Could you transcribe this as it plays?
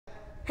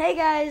Hey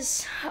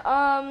guys,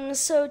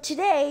 so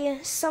today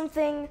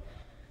something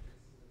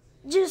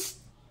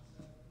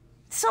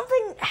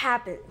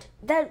happened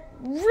that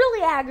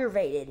really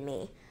aggravated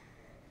me.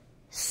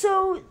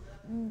 So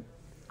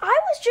I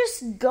was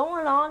just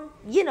going on,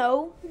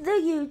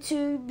 the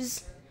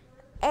YouTubes,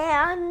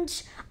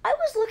 and I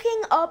was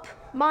looking up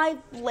my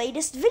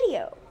latest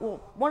video.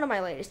 Well, one of my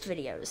latest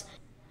videos.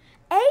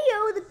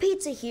 Ayo, the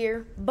pizza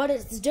here, but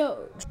it's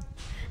Doge.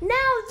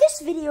 Now,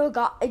 this video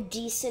got a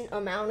decent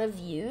amount of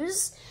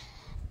views,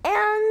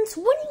 and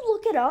when you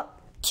look it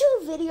up,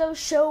 2 videos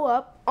show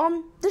up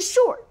on the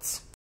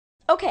shorts.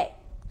 Okay,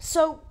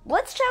 so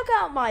let's check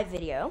out my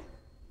video,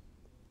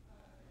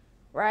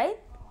 right?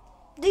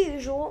 The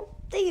usual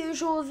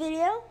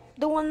video,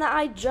 the one that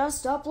I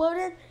just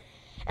uploaded,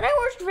 and I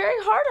worked very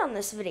hard on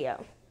this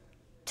video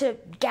to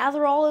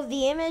gather all of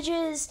the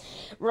images,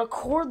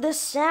 record the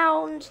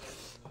sound.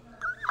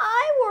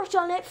 I worked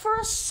on it for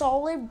a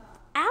solid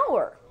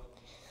hour.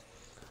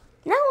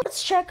 Now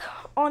let's check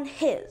on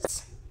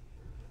his.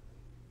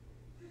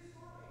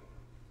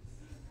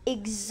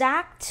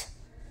 Exact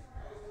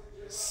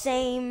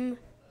same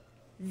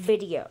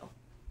video.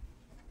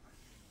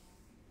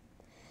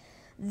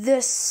 The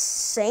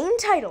same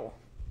title.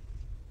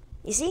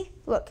 You see?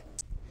 Look.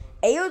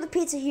 Ayo the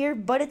pizza here,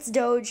 but it's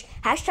Doge.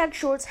 Hashtag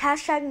shorts,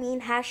 hashtag meme,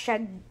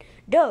 hashtag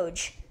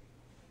Doge.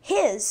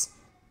 His.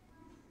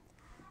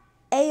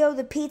 Ayo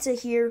the pizza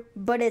here,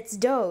 but it's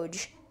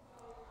Doge.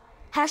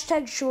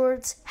 Hashtag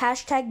shorts,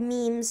 hashtag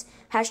memes,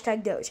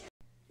 hashtag Doge.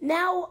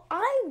 Now,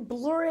 I'm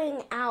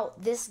blurring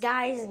out this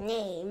guy's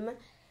name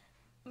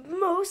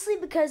mostly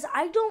because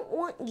I don't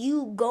want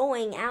you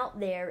going out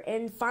there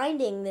and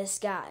finding this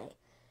guy.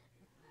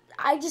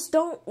 I just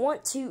don't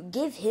want to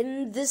give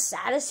him the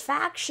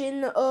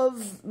satisfaction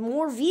of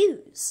more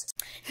views.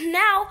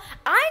 Now,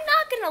 I'm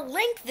not going to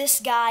link this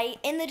guy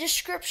in the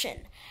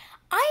description.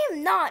 I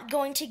am not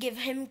going to give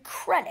him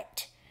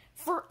credit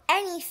for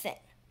anything.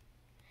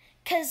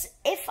 Because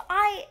if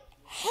I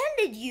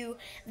handed you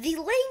the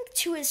link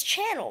to his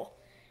channel,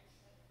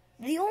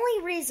 the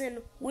only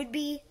reason would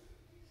be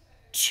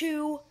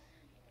to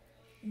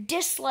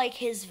dislike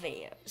his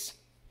videos.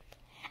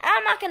 And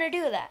I'm not going to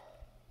do that.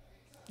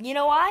 You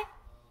know why?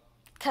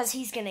 Because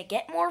he's going to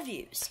get more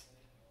views.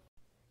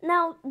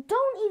 Now,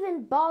 don't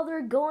even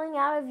bother going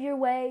out of your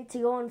way to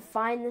go and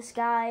find this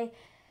guy.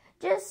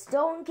 Just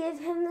don't give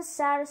him the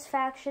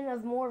satisfaction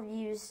of more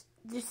views.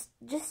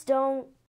 Just don't.